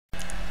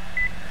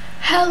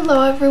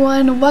Hello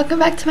everyone, welcome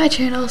back to my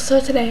channel. So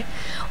today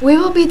we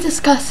will be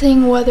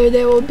discussing whether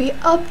there will be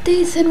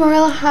updates in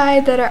Royale High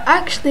that are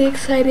actually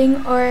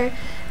exciting or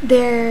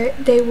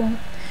they won't.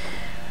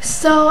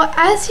 So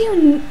as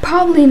you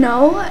probably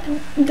know,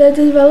 the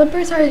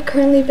developers are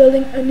currently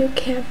building a new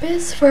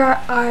campus for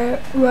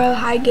our Royale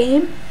High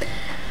game,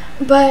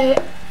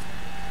 but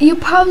you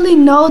probably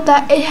know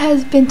that it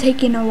has been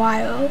taking a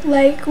while.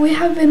 Like, we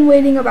have been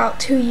waiting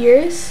about 2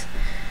 years.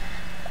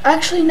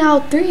 Actually now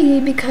 3,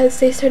 because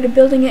they started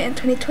building it in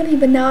 2020,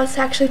 but now it's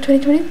actually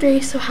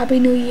 2023, so happy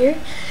new year.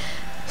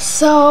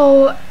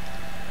 So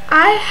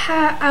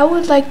I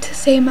would like to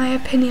say my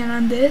opinion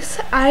on this.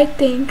 I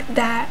think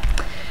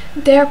that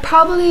there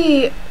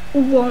probably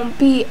won't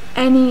be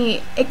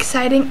any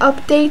exciting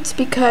updates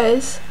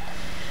because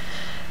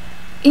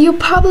you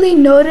probably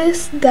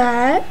noticed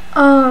that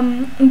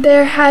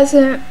there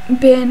hasn't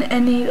been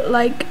any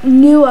like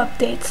new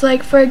updates.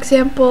 Like, for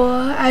example,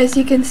 as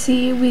you can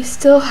see, we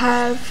still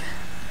have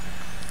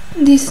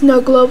the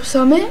Snow Globe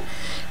Summit.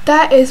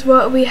 That is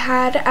what we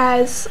had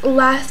as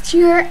last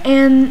year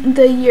and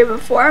the year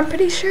before, I'm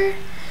pretty sure.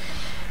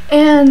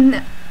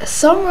 And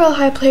some Royale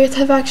High players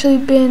have actually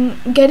been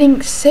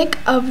getting sick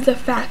of the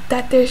fact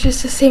that there's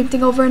just the same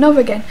thing over and over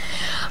again.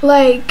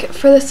 Like,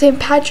 for the St.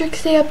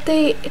 Patrick's Day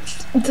update,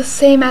 it's the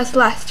same as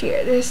last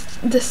year. There's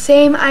the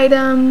same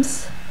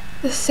items,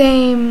 the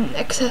same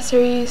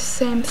accessories,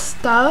 same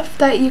stuff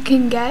that you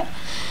can get.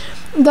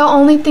 The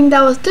only thing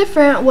that was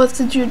different was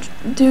the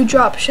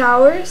dewdrop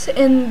showers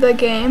in the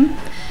game.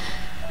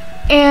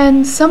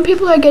 And some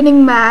people are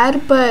getting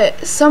mad,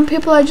 but some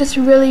people are just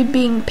really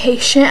being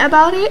patient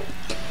about it.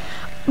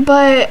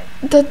 But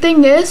the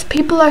thing is,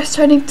 people are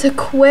starting to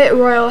quit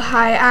Royale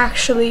High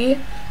actually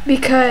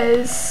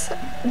because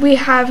we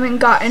haven't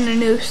gotten a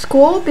new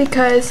school,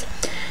 because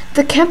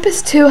the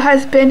Campus 2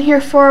 has been here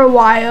for a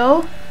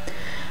while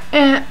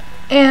and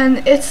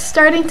it's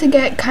starting to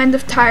get kind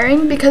of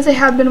tiring because they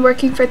have been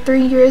working for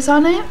 3 years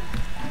on it.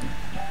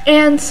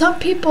 And some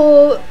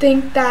people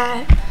think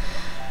that,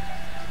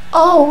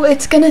 oh,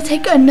 it's gonna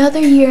take another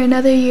year.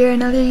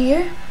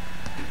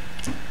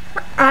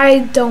 I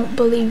don't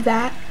believe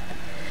that.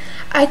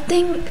 I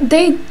think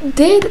they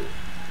did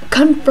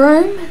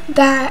confirm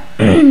that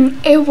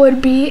it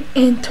would be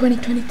in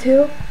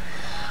 2022,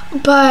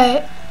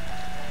 but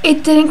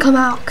it didn't come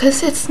out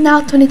because it's now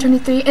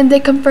 2023 and they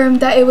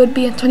confirmed that it would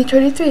be in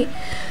 2023.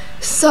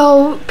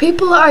 So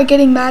people are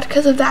getting mad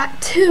because of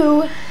that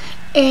too.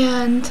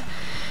 And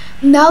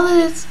now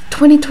that it's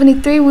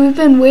 2023, we've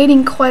been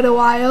waiting quite a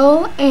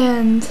while,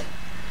 and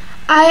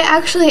I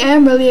actually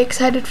am really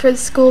excited for the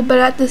school, but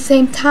at the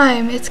same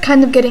time, it's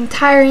kind of getting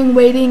tiring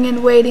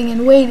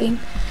waiting.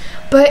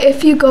 But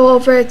if you go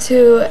over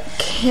to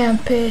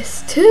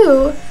Campus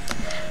 2,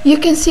 you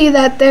can see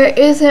that there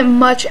isn't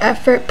much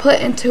effort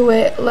put into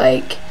it.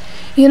 Like,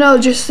 you know,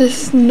 just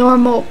this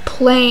normal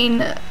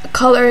plain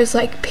colors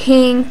like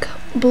pink,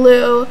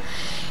 blue,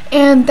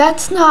 and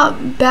that's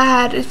not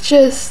bad. It's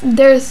just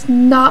there's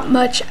not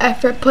much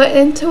effort put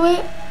into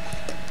it.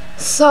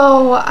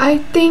 So I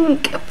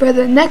think for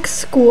the next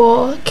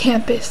school,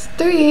 Campus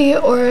 3,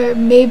 or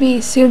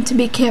maybe soon to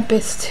be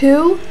Campus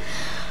 2,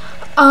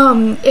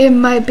 it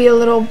might be a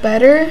little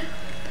better.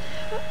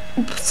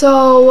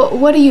 So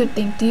what do you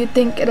think? Do you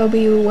think it'll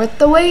be worth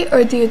the wait,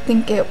 or do you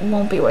think it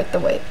won't be worth the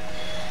wait?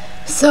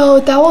 So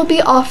that will be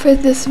all for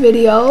this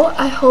video.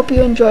 I hope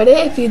you enjoyed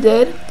it. If you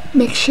did,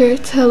 make sure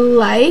to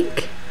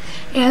like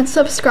and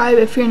subscribe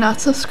if you're not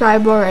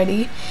subscribed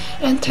already,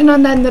 and turn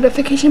on that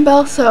notification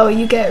bell so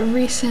you get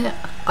recent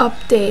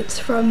updates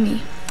from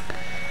me.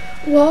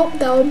 Well,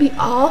 that will be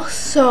all,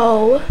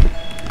 so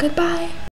goodbye.